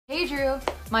Hey Drew,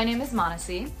 my name is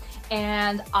Manasi,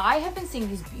 and I have been seeing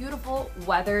these beautiful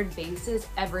weathered vases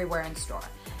everywhere in store.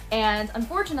 And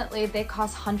unfortunately, they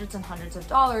cost hundreds and hundreds of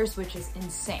dollars, which is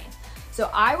insane. So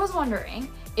I was wondering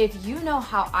if you know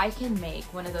how I can make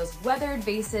one of those weathered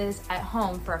vases at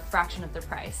home for a fraction of the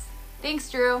price. Thanks,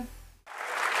 Drew.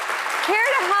 Here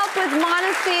to help with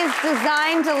Manasi's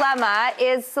design dilemma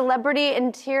is celebrity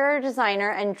interior designer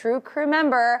and Drew crew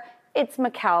member, it's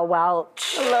Mikel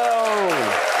Welch.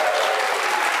 Hello.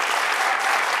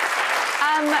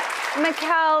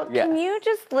 Mikel, Yes. Can you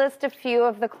just list a few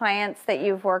of the clients that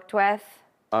you've worked with?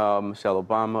 Michelle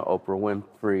Obama, Oprah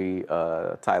Winfrey,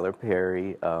 Tyler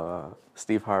Perry,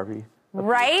 Steve Harvey.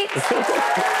 Right?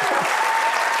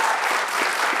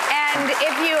 And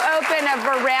if you open a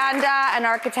veranda, an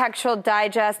architectural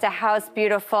digest, a house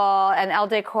beautiful, an Elle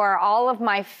Decor, all of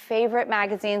my favorite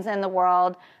magazines in the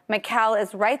world, Mikel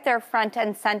is right there front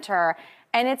and center.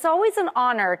 And it's always an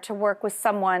honor to work with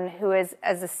someone who is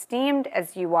as esteemed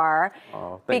as you are.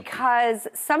 Oh, thank because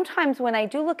sometimes when I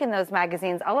do look in those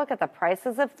magazines, I'll look at the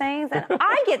prices of things and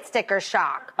I get sticker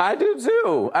shock. I do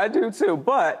too.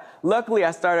 But luckily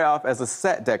I started off as a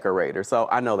set decorator, so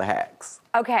I know the hacks.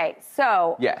 Okay,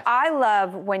 so Yes. I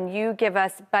love when you give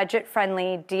us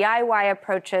budget-friendly DIY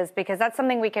approaches because that's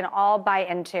something we can all buy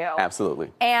into.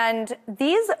 Absolutely. And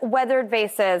these weathered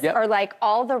vases Yep. are like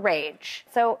all the rage.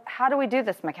 So how do we do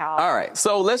this, Mikel? All right,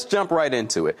 so let's jump right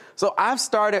into it. So I've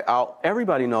started out,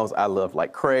 everybody knows I love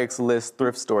like Craigslist,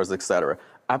 thrift stores, etc.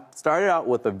 I started out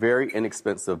with a very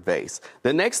inexpensive vase.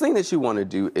 The next thing that you want to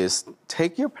do is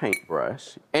take your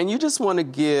paintbrush and you just want to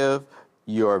give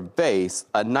your vase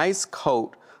a nice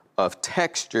coat of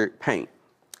textured paint.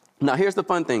 Now, here's the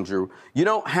fun thing, Drew. You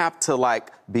don't have to,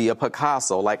 like, be a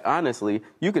Picasso. Like, honestly,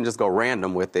 you can just go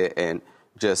random with it and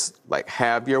just, like,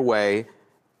 have your way,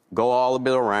 go all a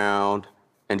bit around,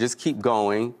 and just keep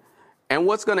going. And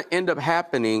what's going to end up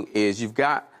happening is you've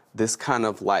got this kind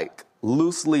of, like,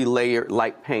 loosely layered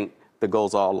light paint that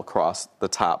goes all across the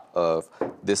top of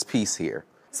this piece here.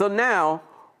 So now,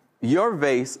 your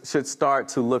vase should start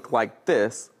to look like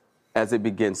this as it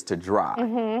begins to dry.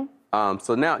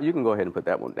 So now you can go ahead and put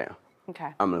that one down.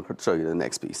 Okay. I'm going to show you the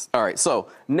next piece. All right, so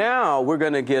now we're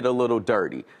going to get a little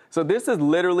dirty. So this is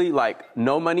literally like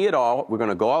no money at all. We're going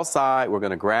to go outside. We're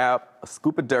going to grab a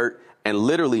scoop of dirt and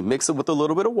literally mix it with a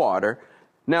little bit of water.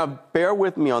 Now, bear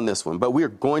with me on this one, but we're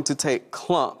going to take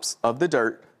clumps of the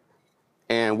dirt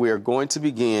and we're going to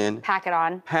begin. Pack it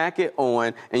on. Pack it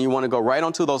on, and you want to go right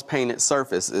onto those painted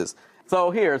surfaces.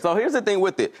 So here's the thing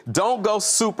with it. Don't go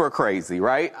super crazy,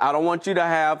 right? I don't want you to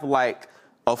have like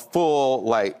a full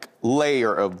like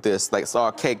layer of this, like it's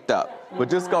all caked up. But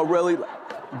just go really,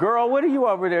 girl, what are you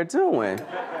over there doing?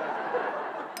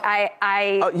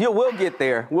 We'll get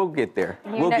there. We'll get there.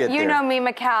 You know me,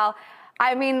 Mikel.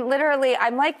 I mean, literally,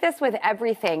 I'm like this with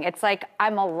everything. It's like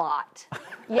I'm a lot,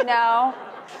 you know?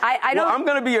 I don't... Well, I'm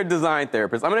going to be your design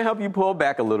therapist. I'm going to help you pull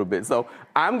back a little bit. So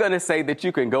I'm going to say that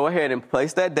you can go ahead and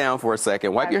place that down for a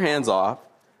second. Wipe your hands off.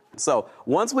 So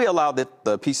once we allow the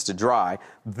piece to dry,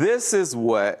 this is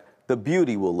what the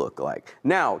beauty will look like.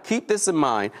 Now, keep this in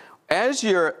mind. As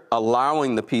you're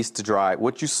allowing the piece to dry,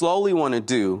 what you slowly want to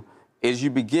do is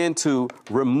you begin to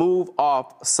remove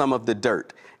off some of the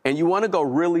dirt. And you want to go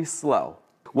really slow.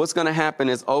 What's going to happen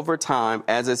is over time,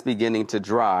 as it's beginning to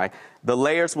dry, the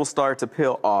layers will start to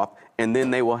peel off, and then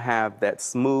they will have that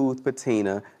smooth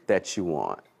patina that you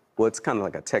want. Well, it's kind of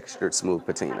like a textured smooth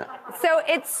patina. So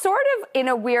it's sort of, in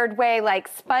a weird way, like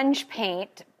sponge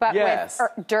paint, but Yes.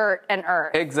 with dirt and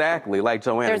earth. Exactly, like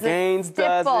Joanna There's a Gaines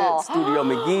does stipple. it, Studio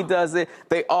McGee does it.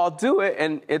 They all do it,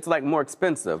 and it's like more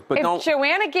expensive. But If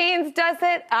Joanna Gaines does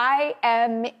it, I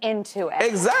am into it.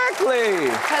 Exactly.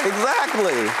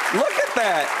 Look at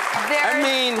that.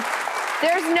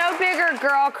 There's no bigger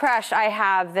girl crush I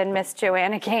have than Miss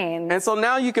Joanna Gaines. And so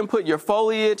now you can put your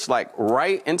foliage like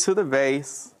right into the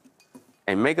vase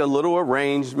and make a little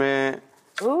arrangement.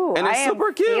 Ooh, and it's I am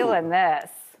super cute. feeling this.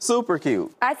 Super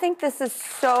cute. I think this is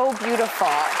so beautiful.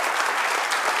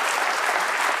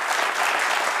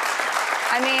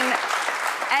 I mean,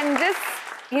 and this,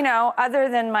 you know, other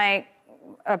than my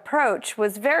approach,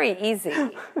 was very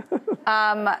easy.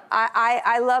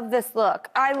 I love this look.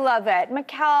 I love it.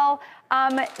 Mikel,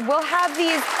 we'll have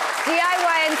these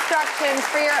DIY instructions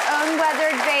for your own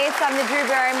weathered vase on the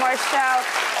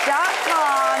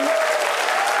DrewBarrymoreShow.com.